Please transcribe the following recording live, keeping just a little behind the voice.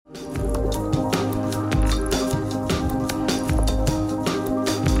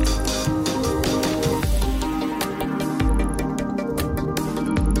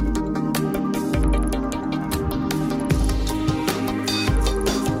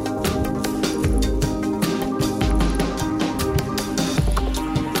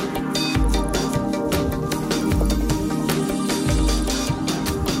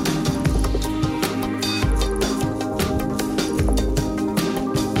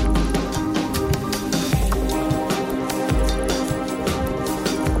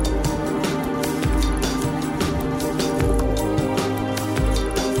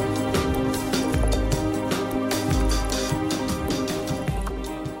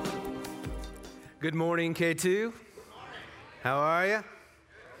Good morning, K2. How are you?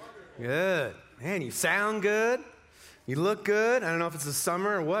 Good. Man, you sound good. You look good. I don't know if it's the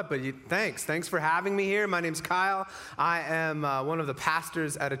summer or what, but thanks. Thanks for having me here. My name's Kyle. I am one of the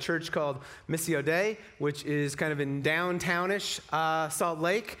pastors at a church called Missio Dei, which is kind of in downtownish Salt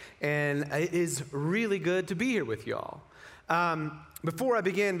Lake, and it is really good to be here with y'all. Before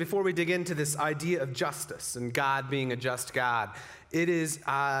we dig into this idea of justice and God being a just God, it is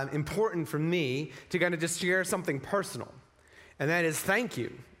important for me to kind of just share something personal, and that is thank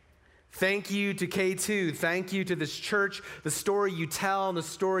you. Thank you to K2. Thank you to this church, the story you tell and the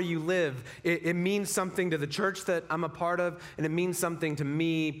story you live. It means something to the church that I'm a part of, and it means something to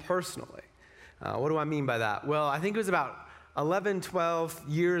me personally. What do I mean by that? Well, I think it was about 11, 12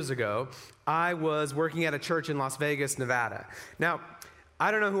 years ago, I was working at a church in Las Vegas, Nevada. Now, I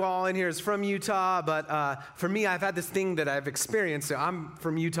don't know who all in here is from Utah, but for me, I've had this thing that I've experienced. So I'm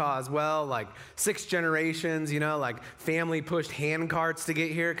from Utah as well, like 6 generations, like family pushed hand carts to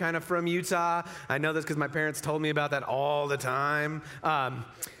get here kind of from Utah. I know this because my parents told me about that all the time.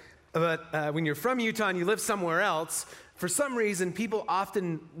 But when you're from Utah and you live somewhere else, for some reason, people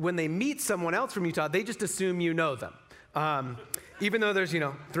often, when they meet someone else from Utah, they just assume you know them. Even though there's,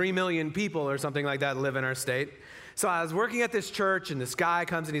 3 million people or something like that live in our state. So I was working at this church, and this guy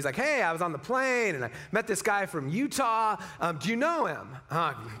comes, and he's like, hey, I was on the plane, and I met this guy from Utah. Do you know him?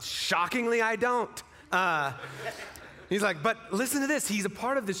 Shockingly, I don't. He's like, but listen to this. He's a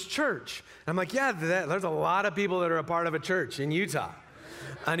part of this church. I'm like, yeah, there's a lot of people that are a part of a church in Utah.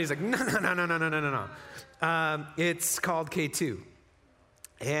 And he's like, no. It's called K2.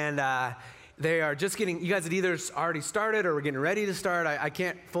 And they are just getting, you guys had either already started or were getting ready to start. I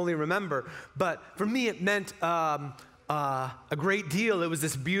can't fully remember. But for me, it meant a great deal. It was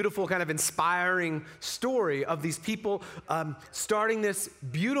this beautiful kind of inspiring story of these people starting this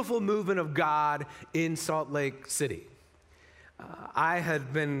beautiful movement of God in Salt Lake City. I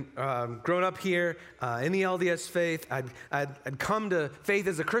had been grown up here in the LDS faith. I'd come to faith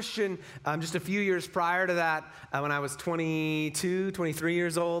as a Christian just a few years prior to that when I was 22, 23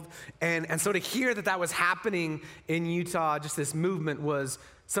 years old. And so to hear that was happening in Utah, just this movement was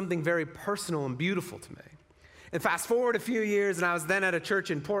something very personal and beautiful to me. And fast forward a few years, and I was then at a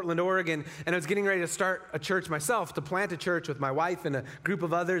church in Portland, Oregon, and I was getting ready to start a church myself, to plant a church with my wife and a group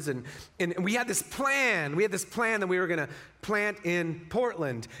of others. And we had this plan. We had this plan that we were going to plant in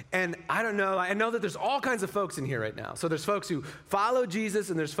Portland. And I don't know. I know that there's all kinds of folks in here right now. So there's folks who follow Jesus,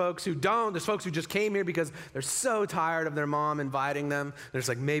 and there's folks who don't. There's folks who just came here because they're so tired of their mom inviting them. There's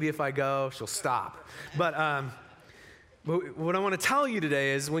like, maybe if I go, she'll stop. But what I want to tell you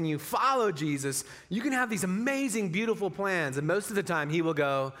today is when you follow Jesus, you can have these amazing, beautiful plans. And most of the time, he will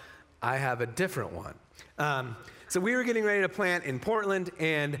go, I have a different one. So we were getting ready to plant in Portland,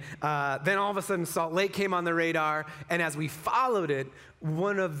 and then all of a sudden, Salt Lake came on the radar. And as we followed it,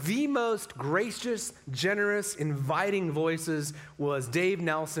 one of the most gracious, generous, inviting voices was Dave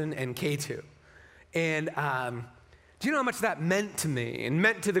Nelson and K2. And do you know how much that meant to me and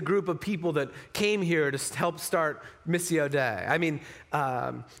meant to the group of people that came here to help start Missio Dei? I mean,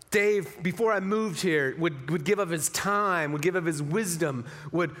 Dave, before I moved here, would give of his time, would give of his wisdom,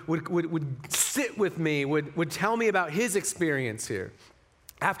 would sit with me, would tell me about his experience here.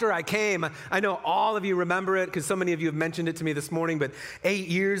 After I came, I know all of you remember it because so many of you have mentioned it to me this morning, but 8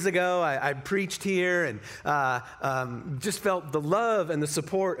 years ago, I preached here and just felt the love and the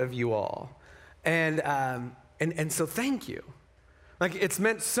support of you all. And so thank you. Like, it's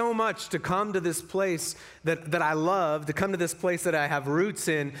meant so much to come to this place that I love, to come to this place that I have roots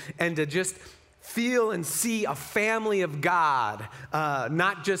in, and to just feel and see a family of God,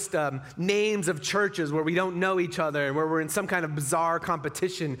 not just names of churches where we don't know each other and where we're in some kind of bizarre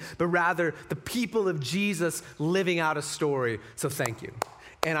competition, but rather the people of Jesus living out a story. So thank you.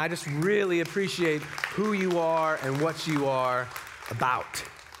 And I just really appreciate who you are and what you are about.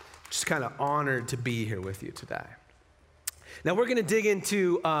 Just kind of honored to be here with you today. Now we're going to dig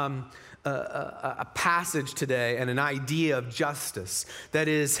into a passage today and an idea of justice that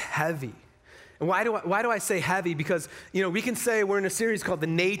is heavy. And why do I say heavy? Because, we can say we're in a series called The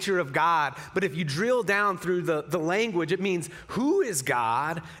Nature of God, but if you drill down through the language, it means who is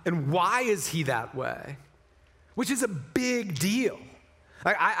God and why is he that way? Which is a big deal.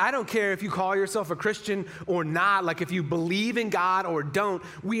 I don't care if you call yourself a Christian or not, like if you believe in God or don't,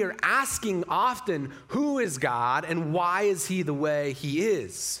 we are asking often, who is God and why is he the way he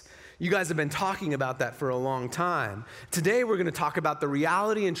is? You guys have been talking about that for a long time. Today we're going to talk about the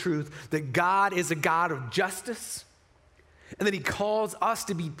reality and truth that God is a God of justice and that he calls us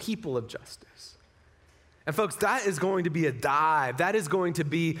to be people of justice. And folks, that is going to be a dive. That is going to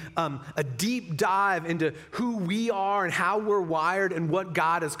be a deep dive into who we are and how we're wired and what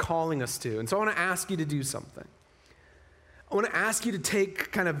God is calling us to. And so I want to ask you to do something. I want to ask you to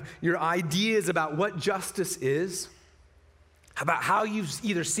take kind of your ideas about what justice is, about how you've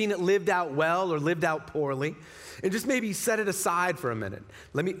either seen it lived out well or lived out poorly, and just maybe set it aside for a minute.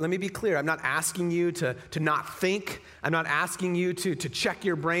 Let me be clear. I'm not asking you to not think. I'm not asking you to check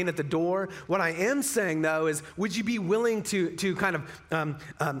your brain at the door. What I am saying, though, is would you be willing to kind of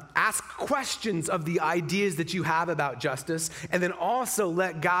ask questions of the ideas that you have about justice, and then also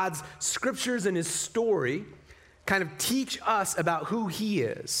let God's scriptures and his story kind of teach us about who he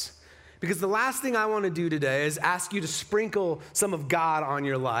is? Because the last thing I want to do today is ask you to sprinkle some of God on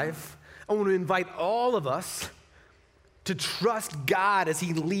your life. I want to invite all of us to trust God as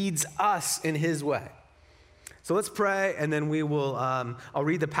he leads us in his way. So let's pray, and then we will, I'll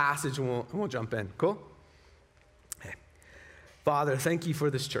read the passage and we'll jump in. Cool? Hey. Father, thank you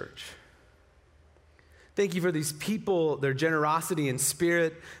for this church. Thank you for these people, their generosity in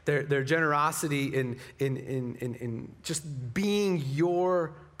spirit, their generosity in just being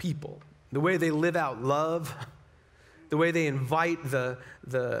your people. The way they live out love, the way they invite the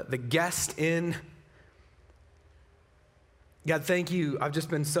guest in. God, thank you. I've just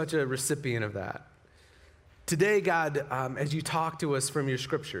been such a recipient of that. Today, God, as you talk to us from your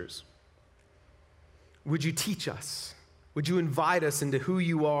scriptures, would you teach us? Would you invite us into who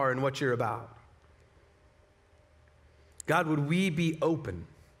you are and what you're about? God, would we be open?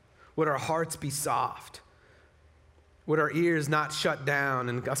 Would our hearts be soft? Would our ears not shut down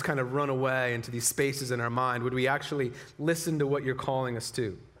and us kind of run away into these spaces in our mind? Would we actually listen to what you're calling us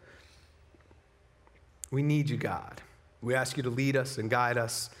to? We need you, God. We ask you to lead us and guide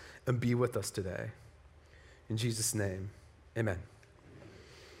us and be with us today. In Jesus' name, amen.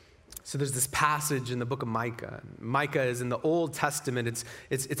 So there's this passage in the book of Micah. Micah is in the Old Testament.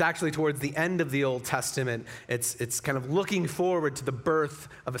 It's actually towards the end of the Old Testament. It's kind of looking forward to the birth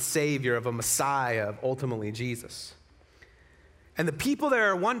of a Savior, of a Messiah, of ultimately Jesus. And the people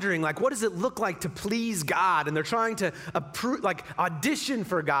there are wondering, like, what does it look like to please God? And they're trying to audition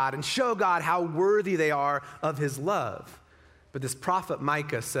for God and show God how worthy they are of his love. But this prophet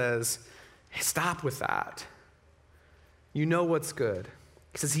Micah says, hey, stop with that. You know what's good.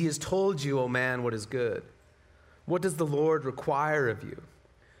 He says, he has told you, O man, what is good. What does the Lord require of you?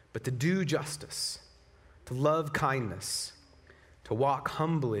 But to do justice, to love kindness, to walk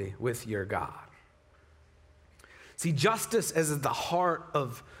humbly with your God. See, justice is at the heart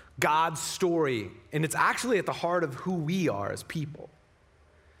of God's story, and it's actually at the heart of who we are as people.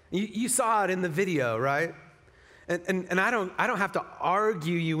 You saw it in the video, right? And I don't have to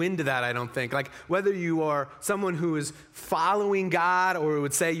argue you into that, I don't think. Like, whether you are someone who is following God or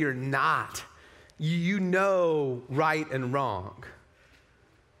would say you're not, you know right and wrong.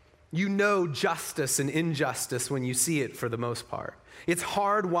 You know justice and injustice when you see it for the most part. It's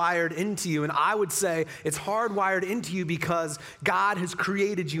hardwired into you, and I would say it's hardwired into you because God has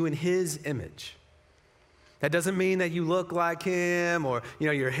created you in his image. That doesn't mean that you look like him or,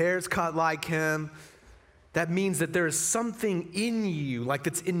 your hair's cut like him. That means that there is something in you, like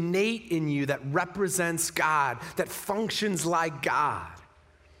that's innate in you, that represents God, that functions like God.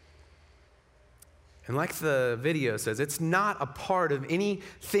 And like the video says, it's not a part of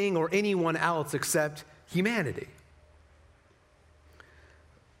anything or anyone else except humanity.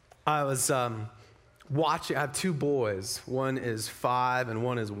 I was watching, I have two boys. One is 5 and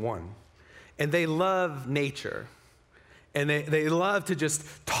one is 1. And they love nature. And they love to just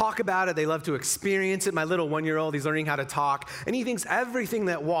talk about it. They love to experience it. My little 1-year-old, he's learning how to talk. And he thinks everything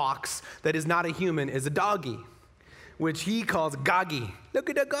that walks that is not a human is a doggy, which he calls goggy.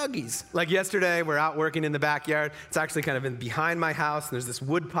 Look at the goggies. Like yesterday, we're out working in the backyard. It's actually kind of behind my house. And there's this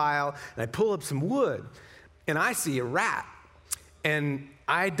wood pile. And I pull up some wood. And I see a rat. And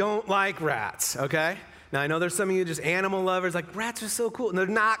I don't like rats, okay? Now, I know there's some of you just animal lovers, like, rats are so cool. And they're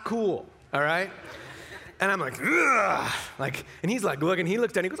not cool, all right? And I'm like, ugh. And he's like looking, he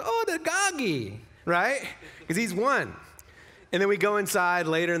looked at it, he goes, oh, the goggy, right? Because he's 1. And then we go inside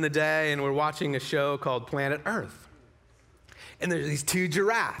later in the day and we're watching a show called Planet Earth. And there's these 2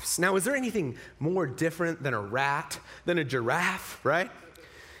 giraffes. Now, is there anything more different than a rat than a giraffe, right?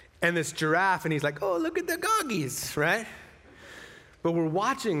 And this giraffe, and he's like, oh, look at the goggies, right? But we're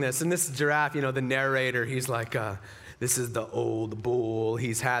watching this, and this giraffe, the narrator, he's like, this is the old bull.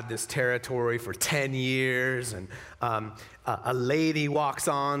 He's had this territory for 10 years, and a lady walks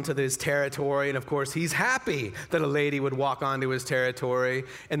onto this territory, and of course, he's happy that a lady would walk onto his territory,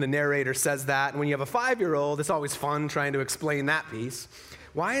 and the narrator says that. And when you have a 5-year-old, it's always fun trying to explain that piece.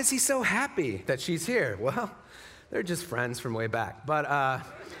 why is he so happy that she's here? Well, they're just friends from way back. But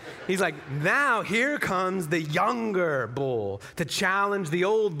he's like, now here comes the younger bull to challenge the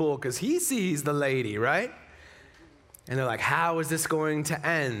old bull because he sees the lady, right? And they're like, how is this going to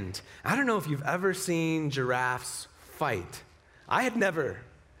end? I don't know if you've ever seen giraffes fight. I had never.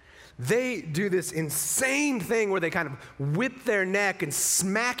 They do this insane thing where they kind of whip their neck and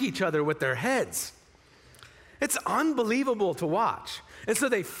smack each other with their heads. It's unbelievable to watch. And so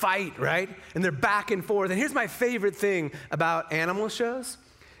they fight, right? And they're back and forth. And here's my favorite thing about animal shows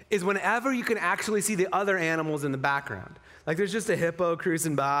is whenever you can actually see the other animals in the background. Like there's just a hippo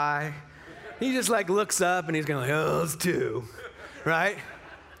cruising by. He just like looks up and he's going like, oh, those two, right?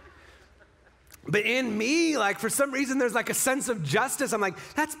 But in me, like for some reason, there's like a sense of justice. I'm like,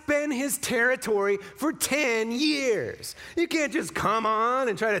 that's been his territory for 10 years. You can't just come on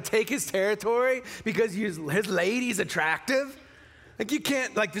and try to take his territory because his lady's attractive. Like you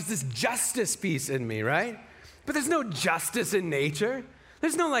can't, like there's this justice piece in me, right? But there's no justice in nature.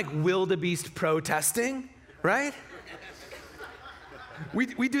 There's no like wildebeest protesting, right?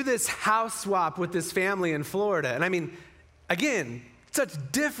 We do this house swap with this family in Florida. And I mean, again, such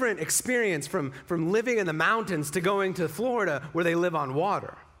different experience from living in the mountains to going to Florida where they live on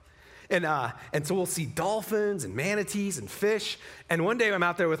water. And so we'll see dolphins and manatees and fish. And one day I'm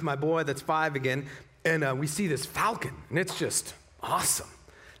out there with my boy that's 5 again, and we see this falcon, and it's just awesome.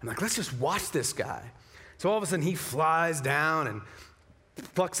 I'm like, let's just watch this guy. So all of a sudden he flies down and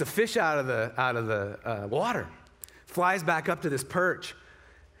plucks a fish out of the water, flies back up to this perch.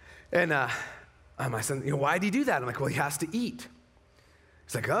 And my son, why did he do that? I'm like, well, he has to eat.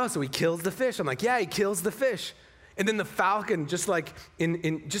 He's like, oh, so he kills the fish. I'm like, yeah, he kills the fish. And then the falcon, just like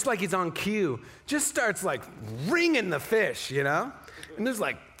just like he's on cue, just starts like ringing the fish, And there's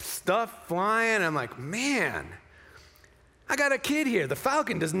like stuff flying. I'm like, man, I got a kid here. The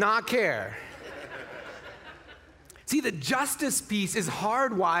falcon does not care. See, the justice piece is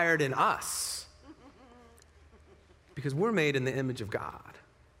hardwired in us because we're made in the image of God.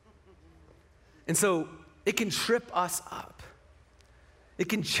 And so it can trip us up. It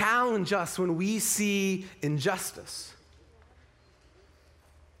can challenge us when we see injustice.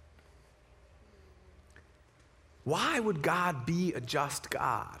 Why would God be a just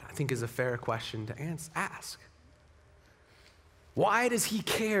God? I think is a fair question to ask. Why does he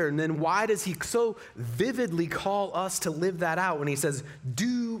care? And then why does he so vividly call us to live that out when he says,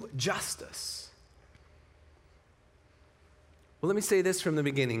 do justice? Well, let me say this from the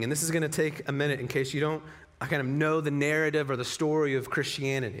beginning, and this is going to take a minute in case you don't kind of know the narrative or the story of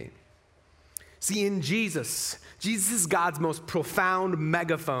Christianity. See, in Jesus is God's most profound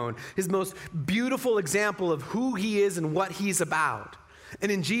megaphone, his most beautiful example of who he is and what he's about.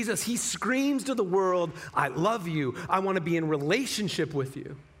 And in Jesus, he screams to the world, I love you. I want to be in relationship with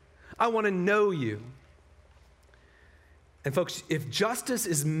you. I want to know you. And folks, if justice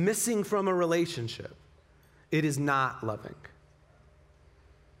is missing from a relationship, it is not loving.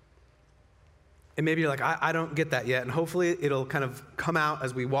 And maybe you're like, I don't get that yet. And hopefully it'll kind of come out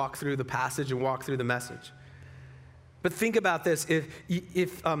as we walk through the passage and walk through the message. But think about this.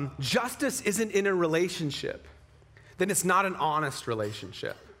 If justice isn't in a relationship, then it's not an honest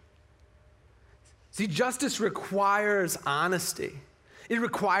relationship. See, justice requires honesty. It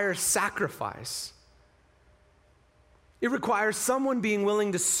requires sacrifice. It requires someone being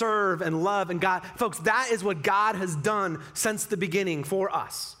willing to serve and love. And God, folks, that is what God has done since the beginning for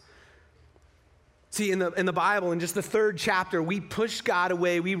us. See, in the Bible, in just the 3rd chapter, we push God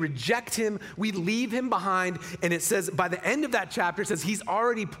away, we reject him, we leave him behind, and it says, by the end of that chapter, it says he's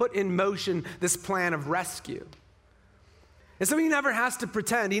already put in motion this plan of rescue. And so he never has to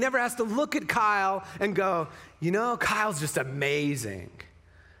pretend. He never has to look at Kyle and go, Kyle's just amazing.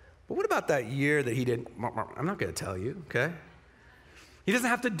 But what about that year that he did? I'm not going to tell you, okay? He doesn't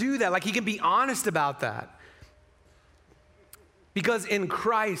have to do that. Like, he can be honest about that. Because in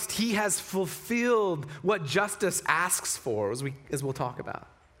Christ, he has fulfilled what justice asks for, as we'll talk about.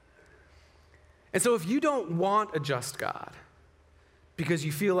 And so if you don't want a just God because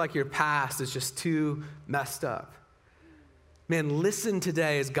you feel like your past is just too messed up, man, listen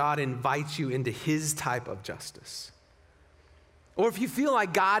today as God invites you into his type of justice. Or if you feel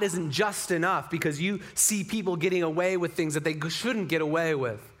like God isn't just enough because you see people getting away with things that they shouldn't get away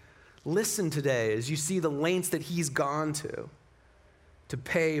with, listen today as you see the lengths that he's gone to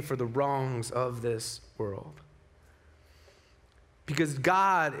pay for the wrongs of this world. Because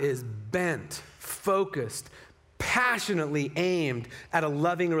God is bent, focused, passionately aimed at a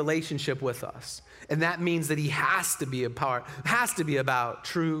loving relationship with us. And that means that he has to be about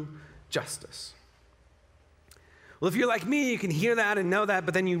true justice. Well, if you're like me, you can hear that and know that,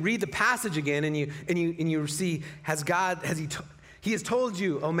 but then you read the passage again and you see, he has told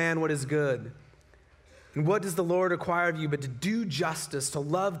you, oh man, what is good? And what does the Lord require of you but to do justice, to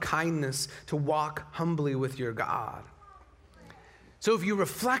love kindness, to walk humbly with your God? So if you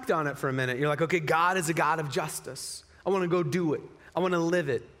reflect on it for a minute, you're like, okay, God is a God of justice. I want to go do it. I want to live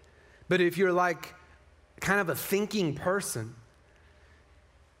it. But if you're like kind of a thinking person,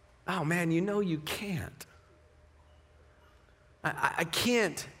 oh man, you can't. I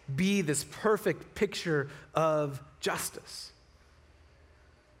can't be this perfect picture of justice.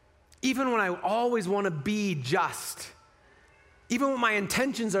 Even when I always want to be just, even when my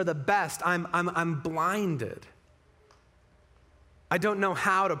intentions are the best, I'm blinded. I don't know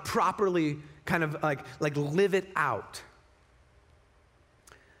how to properly kind of like live it out.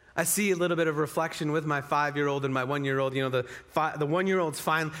 I see a little bit of reflection with my 5-year-old and my 1-year-old. The 1-year-old's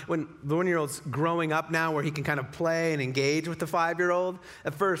fine. When the 1-year-old's growing up now where he can kind of play and engage with the 5-year-old.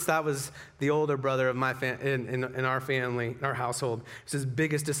 At first, that was the older brother of my in our family, in our household. It was his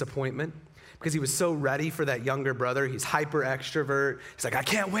biggest disappointment because he was so ready for that younger brother. He's hyper extrovert. He's like, I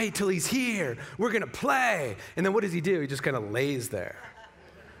can't wait till he's here. We're going to play. And then what does he do? He just kind of lays there.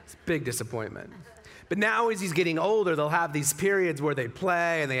 It's a big disappointment. But now as he's getting older, they'll have these periods where they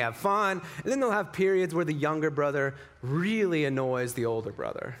play and they have fun, and then they'll have periods where the younger brother really annoys the older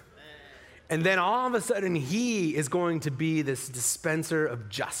brother. And then all of a sudden, he is going to be this dispenser of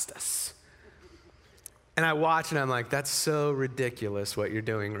justice. And I watch and I'm like, that's so ridiculous what you're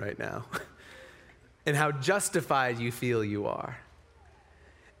doing right now. And how justified you feel you are.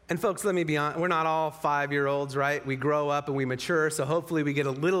 And folks, let me be honest, we're not all 5-year-olds, right? We grow up and we mature, so hopefully we get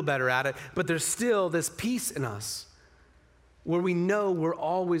a little better at it. But there's still this piece in us where we know we're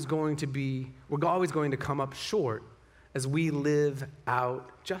always going to come up short as we live out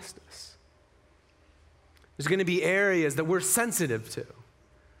justice. There's going to be areas that we're sensitive to.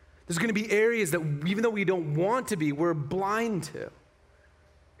 There's going to be areas that even though we don't want to be, we're blind to.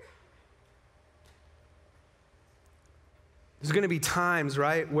 There's going to be times,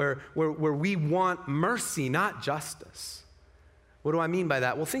 right, where we want mercy, not justice. What do I mean by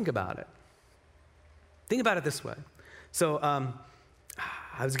that? Well, think about it. Think about it this way. So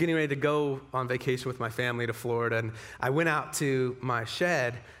I was getting ready to go on vacation with my family to Florida, and I went out to my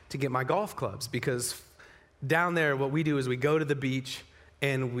shed to get my golf clubs because down there what we do is we go to the beach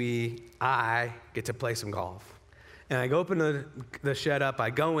and I get to play some golf. And I go open the shed up, I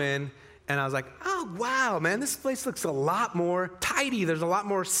go in, and I was like, oh, wow, man, this place looks a lot more tidy. There's a lot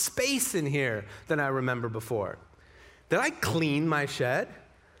more space in here than I remember before. Did I clean my shed?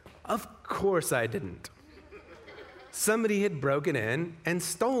 Of course I didn't. Somebody had broken in and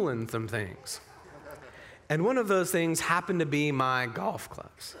stolen some things. And one of those things happened to be my golf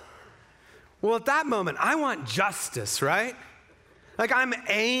clubs. Well, at that moment, I want justice, right? Like, I'm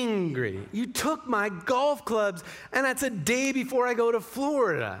angry. You took my golf clubs, and that's a day before I go to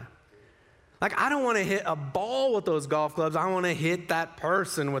Florida. Like, I don't want to hit a ball with those golf clubs. I want to hit that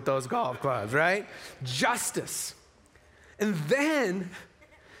person with those golf clubs, right? Justice. And then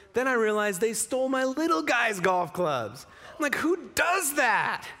I realized they stole my little guy's golf clubs. I'm like, who does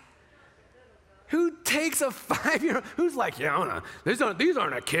that? Who takes a 5-year-old? Who's like, yeah, these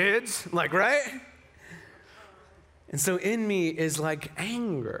aren't a kids. Like, right? And so in me is like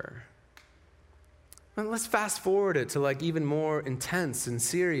anger. And let's fast forward it to like even more intense and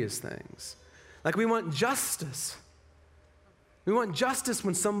serious things. Like we want justice. We want justice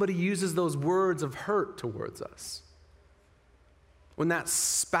when somebody uses those words of hurt towards us. When that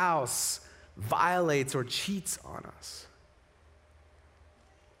spouse violates or cheats on us.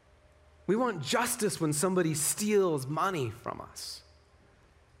 We want justice when somebody steals money from us.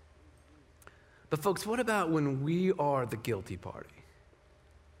 But folks, what about when we are the guilty party?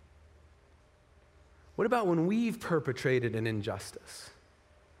 What about when we've perpetrated an injustice?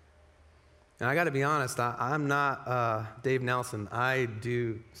 And I got to be honest, I'm not Dave Nelson. I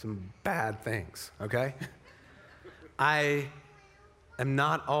do some bad things, okay? I am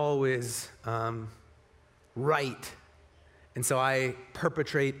not always right, and so I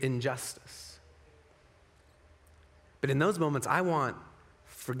perpetrate injustice. But in those moments, I want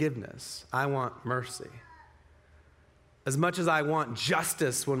forgiveness. I want mercy. As much as I want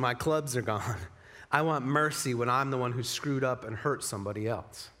justice when my clubs are gone, I want mercy when I'm the one who screwed up and hurt somebody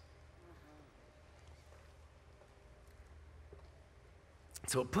else.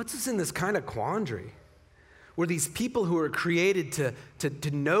 So it puts us in this kind of quandary where these people who are created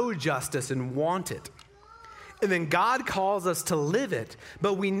to know justice and want it, and then God calls us to live it,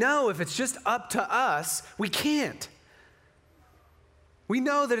 but we know if it's just up to us, we can't. We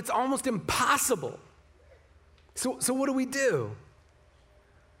know that it's almost impossible. So what do we do?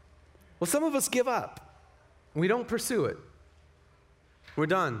 Well, some of us give up. We don't pursue it. We're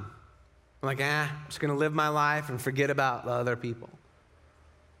done. We're like, I'm just going to live my life and forget about the other people.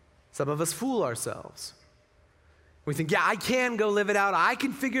 Some of us fool ourselves. We think, I can go live it out. I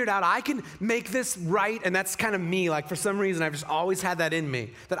can figure it out. I can make this right. And that's kind of me. Like, for some reason, I've just always had that in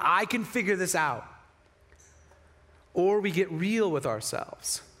me, that I can figure this out. Or we get real with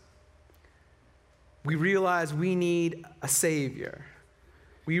ourselves. We realize we need a Savior.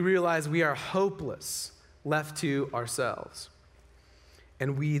 We realize we are hopeless, left to ourselves.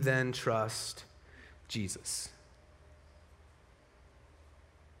 And we then trust Jesus.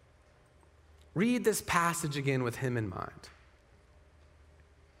 Read this passage again with him in mind.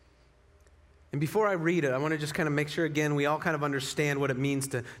 And before I read it, I want to just kind of make sure, again, we all kind of understand what it means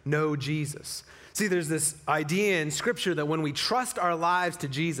to know Jesus. See, there's this idea in Scripture that when we trust our lives to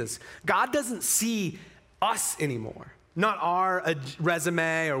Jesus, God doesn't see us anymore. Not our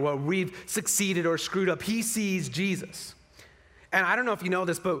resume or what we've succeeded or screwed up. He sees Jesus. And I don't know if you know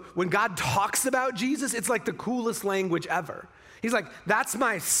this, but when God talks about Jesus, it's like the coolest language ever. He's like, that's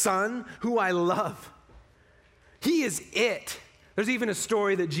my son who I love. He is it. There's even a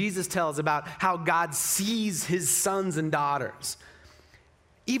story that Jesus tells about how God sees his sons and daughters.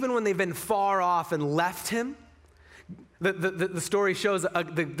 Even when they've been far off and left him, the story shows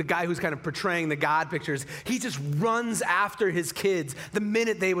the guy who's kind of portraying the God pictures, he just runs after his kids the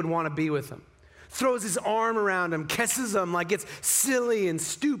minute they would want to be with him. Throws his arm around them, kisses them like it's silly and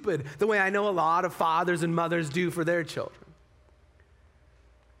stupid, the way I know a lot of fathers and mothers do for their children.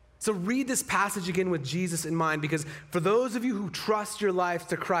 So read this passage again with Jesus in mind, because for those of you who trust your life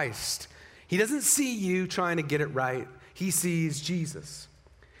to Christ, he doesn't see you trying to get it right. He sees Jesus.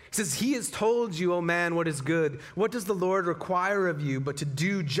 He says, he has told you, O man, what is good. What does the Lord require of you but to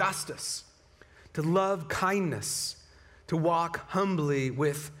do justice, to love kindness, to walk humbly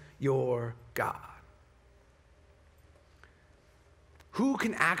with your God? Who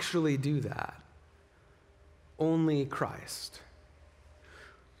can actually do that? Only Christ.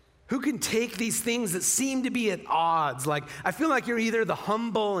 Who can take these things that seem to be at odds? Like, I feel like you're either the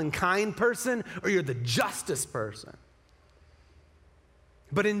humble and kind person or you're the justice person.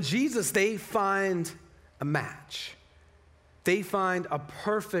 But in Jesus, they find a match. They find a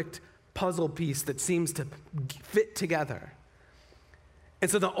perfect puzzle piece that seems to fit together. And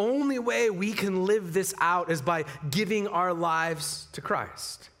so the only way we can live this out is by giving our lives to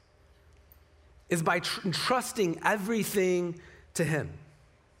Christ, is by trusting everything to him.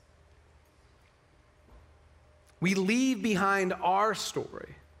 We leave behind our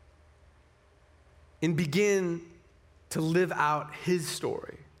story and begin to live out his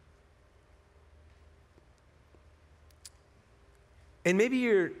story. And maybe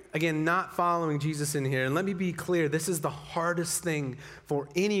you're, again, not following Jesus in here. And let me be clear, this is the hardest thing for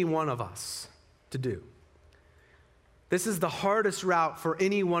any one of us to do. This is the hardest route for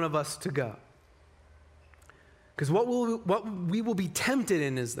any one of us to go. Because what we will be tempted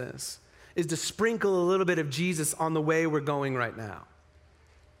in is to sprinkle a little bit of Jesus on the way we're going right now.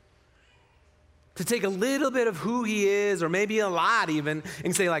 To take a little bit of who he is, or maybe a lot even,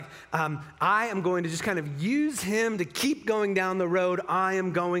 and say like, I am going to just kind of use him to keep going down the road I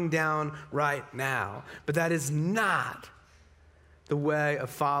am going down right now. But that is not the way of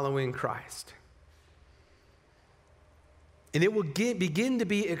following Christ. And it will begin to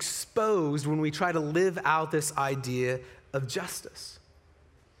be exposed when we try to live out this idea of justice.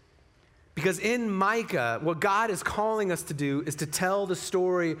 Because in Micah, what God is calling us to do is to tell the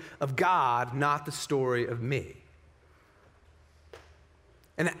story of God, not the story of me.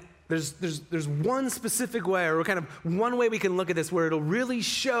 And there's one specific way, or kind of one way we can look at this where it'll really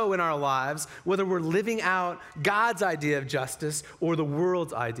show in our lives whether we're living out God's idea of justice or the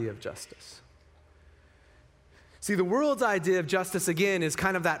world's idea of justice. See, the world's idea of justice, again, is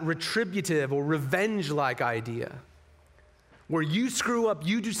kind of that retributive or revenge-like idea, where you screw up,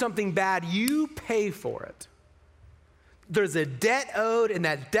 you do something bad, you pay for it. There's a debt owed, and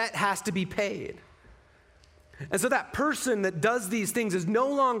that debt has to be paid. And so that person that does these things is no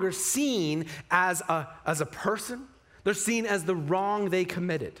longer seen as a person. They're seen as the wrong they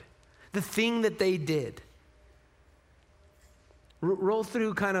committed, the thing that they did. Roll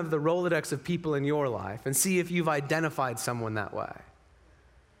through kind of the Rolodex of people in your life and see if you've identified someone that way.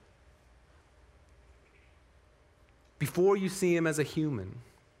 Before you see him as a human,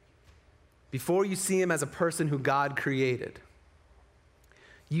 before you see him as a person who God created,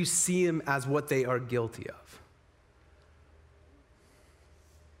 you see him as what they are guilty of.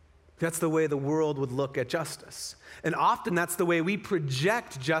 That's the way the world would look at justice. And often that's the way we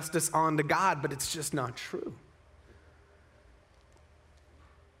project justice onto God, but it's just not true.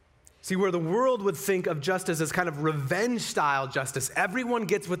 See, where the world would think of justice as kind of revenge-style justice, everyone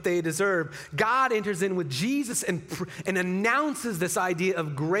gets what they deserve, God enters in with Jesus and announces this idea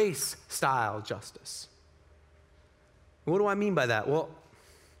of grace-style justice. What do I mean by that? Well,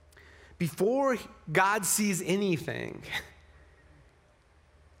 before God sees anything,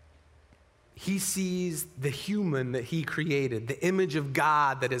 he sees the human that he created, the image of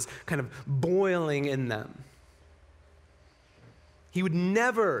God that is kind of boiling in them. He would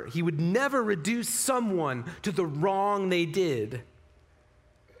never reduce someone to the wrong they did.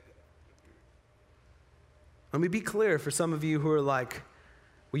 Let me be clear for some of you who are like,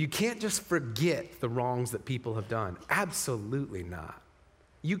 well, you can't just forget the wrongs that people have done. Absolutely not.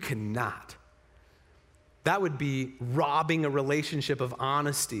 You cannot. That would be robbing a relationship of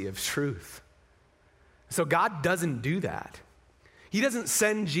honesty, of truth. So God doesn't do that. He doesn't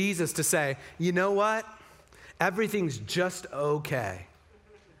send Jesus to say, you know what? Everything's just okay.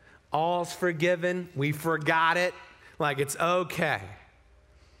 All's forgiven. We forgot it. Like it's okay.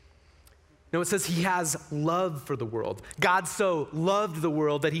 No, it says he has love for the world. God so loved the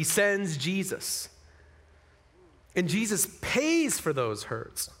world that he sends Jesus. And Jesus pays for those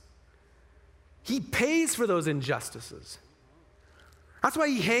hurts. He pays for those injustices. That's why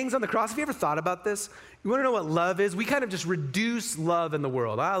he hangs on the cross. Have you ever thought about this? You want to know what love is? We kind of just reduce love in the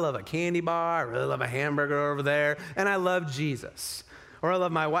world. I love a candy bar. I really love a hamburger over there. And I love Jesus. Or I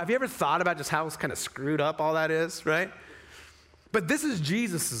love my wife. Have you ever thought about just how kind of screwed up all that is, right? But this is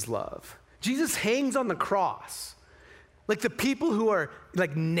Jesus' love. Jesus hangs on the cross. Like the people who are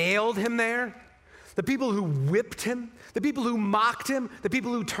like nailed him there, the people who whipped him, the people who mocked him, the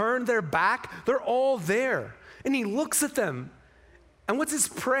people who turned their back, they're all there. And he looks at them. And what's his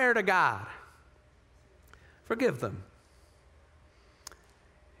prayer to God? Forgive them.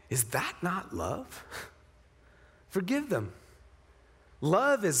 Is that not love? Forgive them.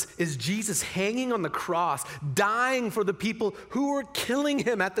 Love is Jesus hanging on the cross, dying for the people who were killing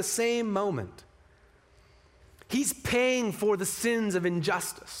him at the same moment. He's paying for the sins of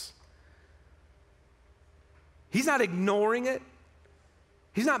injustice. He's not ignoring it.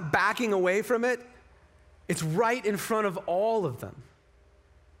 He's not backing away from it. It's right in front of all of them.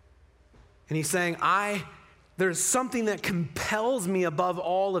 And he's saying, there's something that compels me above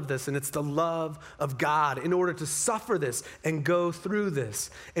all of this, and it's the love of God in order to suffer this and go through this.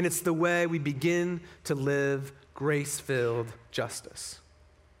 And it's the way we begin to live grace-filled justice.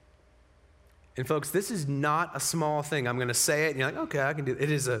 And folks, this is not a small thing. I'm going to say it, and you're like, okay, I can do it.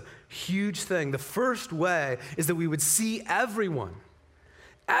 It is a huge thing. The first way is that we would see everyone,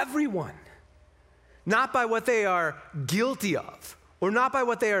 not by what they are guilty of, or not by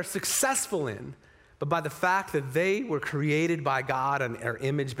what they are successful in, but by the fact that they were created by God and are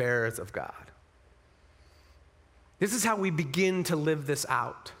image bearers of God. This is how we begin to live this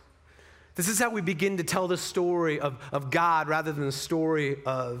out. This is how we begin to tell the story of God rather than the story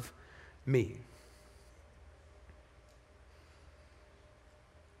of me.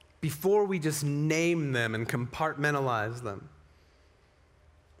 Before we just name them and compartmentalize them,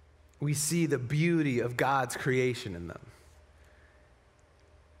 we see the beauty of God's creation in them.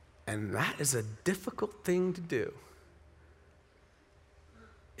 And that is a difficult thing to do.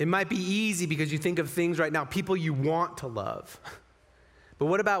 It might be easy because you think of things right now, people you want to love. But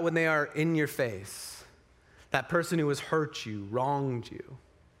what about when they are in your face? That person who has hurt you, wronged you.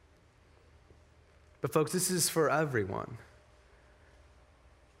 But folks, this is for everyone.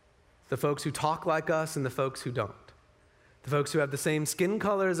 The folks who talk like us and the folks who don't. The folks who have the same skin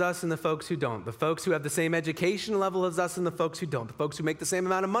color as us and the folks who don't. The folks who have the same education level as us and the folks who don't. The folks who make the same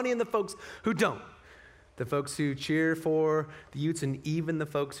amount of money and the folks who don't. The folks who cheer for the Utes and even the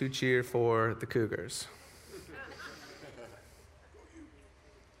folks who cheer for the Cougars.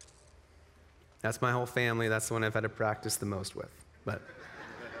 That's my whole family. That's the one I've had to practice the most with. But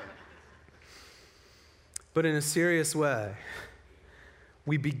in a serious way,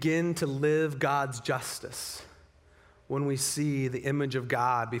 we begin to live God's justice when we see the image of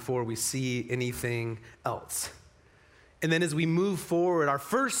God before we see anything else. And then as we move forward, our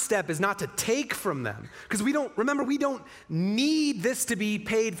first step is not to take from them. Because we don't need this to be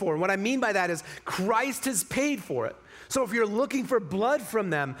paid for. And what I mean by that is Christ has paid for it. So if you're looking for blood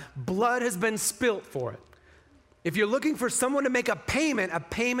from them, blood has been spilt for it. If you're looking for someone to make a payment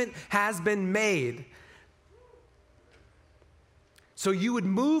has been made. So you would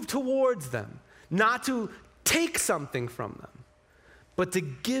move towards them, not to take something from them, but to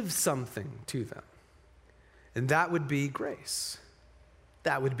give something to them. And that would be grace.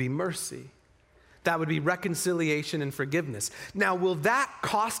 That would be mercy. That would be reconciliation and forgiveness. Now, will that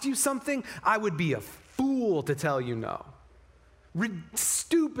cost you something? I would be a fool to tell you no.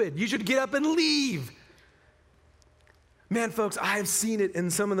 Stupid. You should get up and leave. Man, folks, I have seen it in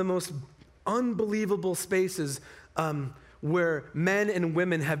some of the most unbelievable spaces where men and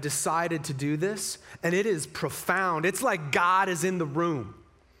women have decided to do this, and it is profound. It's like God is in the room.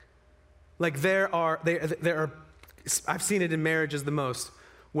 Like there are, I've seen it in marriages the most,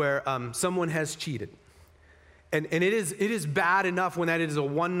 where someone has cheated. And it is bad enough when that is a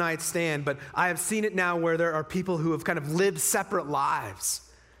one-night stand, but I have seen it now where there are people who have kind of lived separate lives.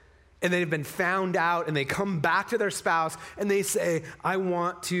 And they've been found out, and they come back to their spouse, and they say, I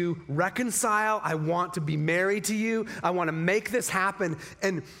want to reconcile. I want to be married to you. I want to make this happen.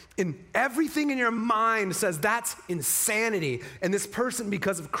 And everything in your mind says that's insanity. And this person,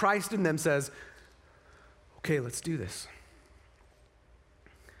 because of Christ in them, says, okay, let's do this.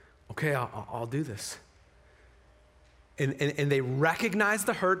 Okay, I'll do this. And they recognize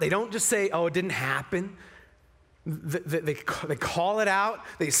the hurt. They don't just say, oh, it didn't happen. They call it out,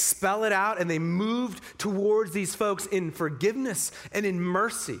 they spell it out, and they moved towards these folks in forgiveness and in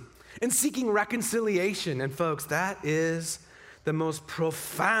mercy and seeking reconciliation. And folks, that is the most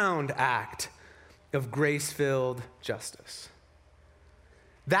profound act of grace-filled justice.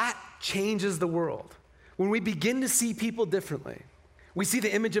 That changes the world. When we begin to see people differently, we see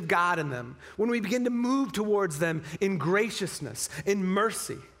the image of God in them. When we begin to move towards them in graciousness, in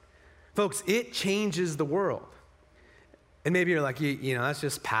mercy, folks, it changes the world. And maybe you're like, you know, that's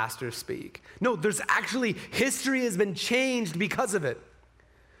just pastor speak. No, there's actually, history has been changed because of it.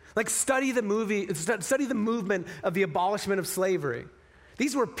 Like study the movement of the abolishment of slavery.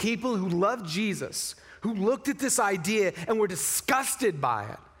 These were people who loved Jesus, who looked at this idea and were disgusted by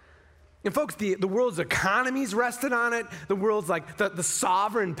it. And folks, the world's economies rested on it. The world's like, the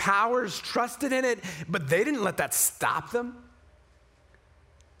sovereign powers trusted in it, but they didn't let that stop them.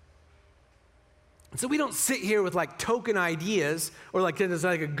 And so we don't sit here with like token ideas or like there's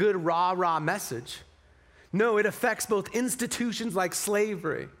like a good rah-rah message. No, it affects both institutions like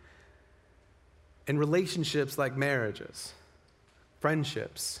slavery and relationships like marriages,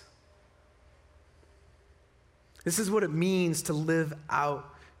 friendships. This is what it means to live out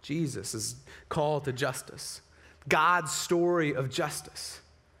Jesus' call to justice, God's story of justice.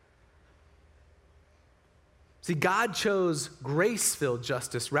 See, God chose grace-filled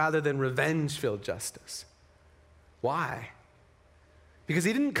justice rather than revenge-filled justice. Why? Because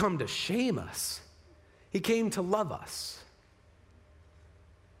he didn't come to shame us. He came to love us.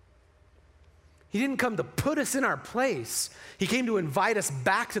 He didn't come to put us in our place. He came to invite us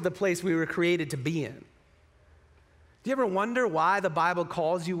back to the place we were created to be in. Do you ever wonder why the Bible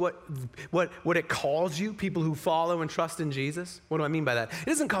calls you what it calls you, people who follow and trust in Jesus? What do I mean by that? It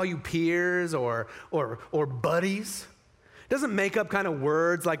doesn't call you peers or buddies. It doesn't make up kind of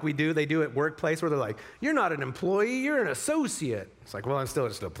words like they do at workplace where they're like, you're not an employee, you're an associate. It's like, well, I'm still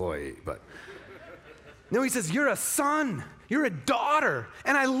just an employee, but. No, he says, you're a son, you're a daughter,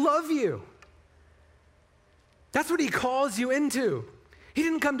 and I love you. That's what he calls you into. He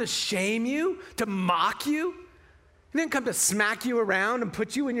didn't come to shame you, to mock you. He didn't come to smack you around and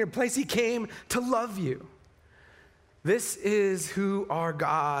put you in your place. He came to love you. This is who our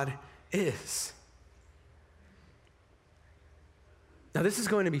God is. Now, this is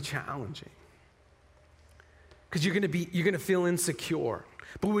going to be challenging because you're going to feel insecure.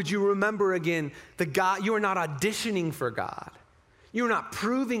 But would you remember again, you are not auditioning for God. You're not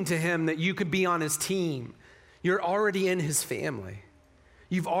proving to him that you could be on his team. You're already in his family.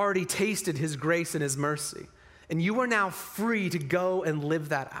 You've already tasted his grace and his mercy. And you are now free to go and live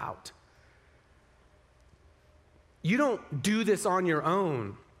that out. You don't do this on your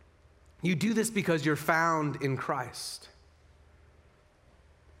own. You do this because you're found in Christ.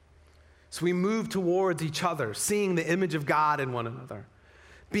 So we move towards each other, seeing the image of God in one another,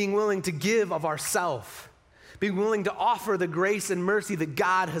 being willing to give of ourself, being willing to offer the grace and mercy that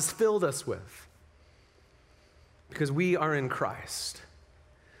God has filled us with. Because we are in Christ.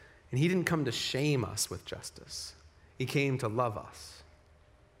 And he didn't come to shame us with justice. He came to love us.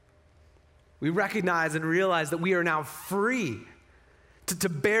 We recognize and realize that we are now free to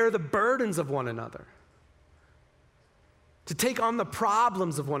bear the burdens of one another, to take on the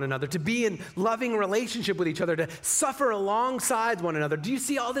problems of one another, to be in loving relationship with each other, to suffer alongside one another. Do you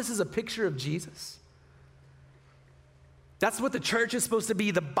see all this as a picture of Jesus? That's what the church is supposed to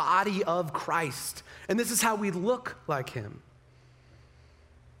be, the body of Christ. And this is how we look like him.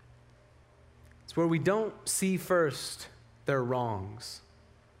 It's where we don't see first their wrongs,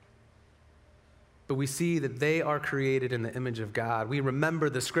 but we see that they are created in the image of God. We remember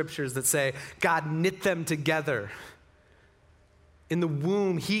the scriptures that say God knit them together. In the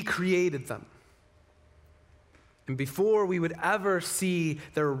womb, he created them. And before we would ever see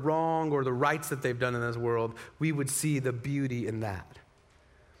their wrong or the rights that they've done in this world, we would see the beauty in that.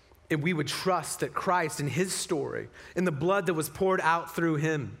 And we would trust that Christ, in his story, in the blood that was poured out through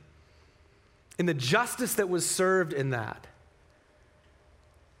him, in the justice that was served in that,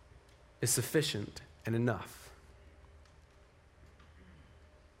 is sufficient and enough.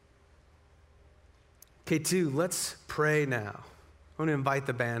 Okay, let's pray now. I want to invite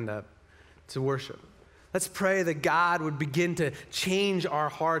the band up to worship. Let's pray that God would begin to change our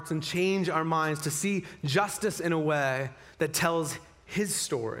hearts and change our minds to see justice in a way that tells his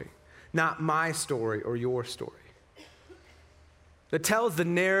story, not my story or your story. That tells the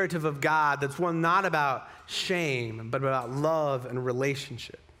narrative of God that's one not about shame, but about love and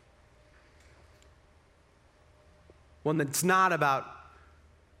relationship. One that's not about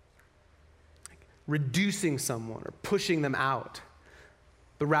reducing someone or pushing them out,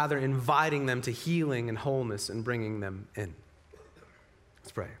 but rather inviting them to healing and wholeness and bringing them in.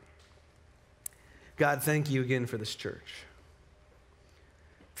 Let's pray. God, thank you again for this church.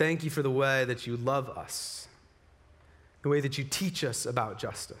 Thank you for the way that you love us, the way that you teach us about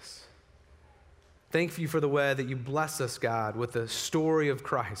justice. Thank you for the way that you bless us, God, with the story of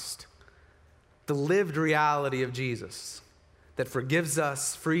Christ, the lived reality of Jesus that forgives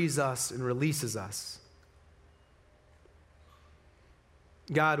us, frees us, and releases us.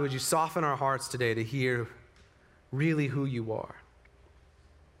 God, would you soften our hearts today to hear really who you are?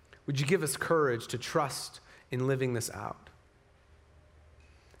 Would you give us courage to trust in living this out?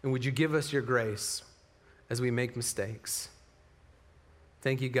 And would you give us your grace as we make mistakes?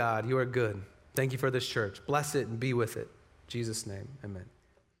 Thank you, God. You are good. Thank you for this church. Bless it and be with it. In Jesus' name, amen.